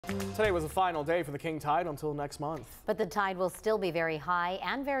Today was the final day for the king tide until next month. But the tide will still be very high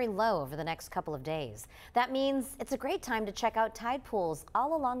and very low over the next couple of days. That means it's a great time to check out tide pools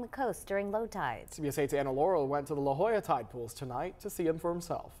all along the coast during low tides. CBS 8's Anna Laurel went to the La Jolla tide pools tonight to see them for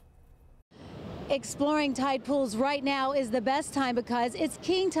himself. Exploring tide pools right now is the best time because it's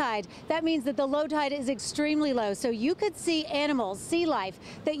king tide. That means that the low tide is extremely low, so you could see animals, sea life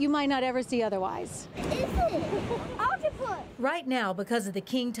that you might not ever see otherwise. Octopus! Right now, because of the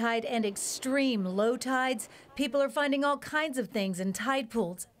king tide and extreme low tides, people are finding all kinds of things in tide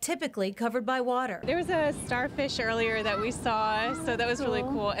pools, typically covered by water. There was a starfish earlier that we saw, so that was really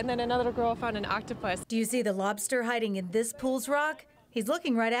cool. And then another girl found an octopus. Do you see the lobster hiding in this pool's rock? He's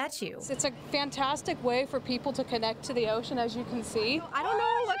looking right at you. It's a fantastic way for people to connect to the ocean, as you can see. I don't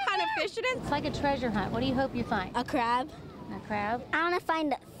know what kind of fish it is. It's like a treasure hunt. What do you hope you find? A crab. A crab? I want to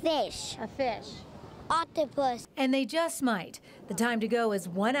find a fish. A fish. Octopus. And they just might. The time to go is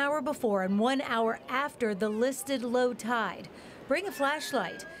 1 hour before and 1 hour after the listed low tide. Bring a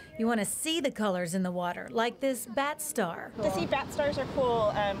flashlight. You want to see the colors in the water, like this bat star. To see bat stars are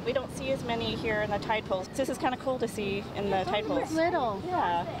cool. We don't see as many here in the tide pools. This is kind of cool to see in the tide pools. Little.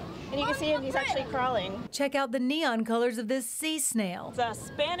 Yeah. And you can see him, he's actually crawling. Check out the neon colors of this sea snail. It's a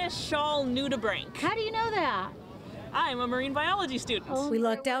Spanish shawl nudibranch. How do you know that? I'm a marine biology student. We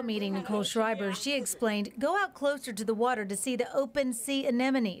lucked out meeting Nicole Schreiber. She explained, go out closer to the water to see the open sea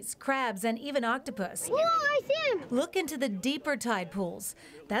anemones, crabs, and even octopus. Whoa, I see him! Look into the deeper tide pools.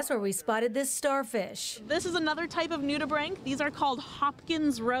 That's where we spotted this starfish. This is another type of nudibranch. These are called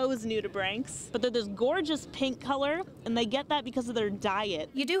Hopkins rose nudibranchs, but they're this gorgeous pink color, and they get that because of their diet.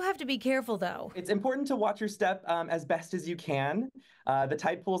 You do have to be careful, though. It's important to watch your step as best as you can. The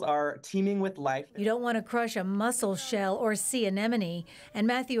tide pools are teeming with life. You don't want to crush a mussel shell or sea anemone. And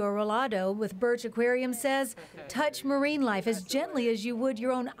Matthew Arolado with Birch Aquarium says, touch marine life as gently as you would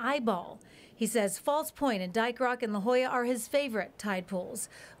your own eyeball. He says Falls Point and Dyke Rock in La Jolla are his favorite tide pools.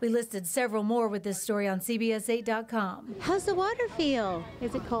 We listed several more with this story on CBS8.com. How's the water feel?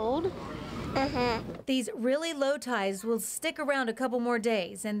 Is it cold? These really low tides will stick around a couple more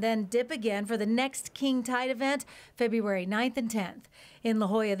days and then dip again for the next king tide event, February 9th and 10th. In La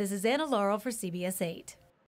Jolla, this is Anna Laurel for CBS 8.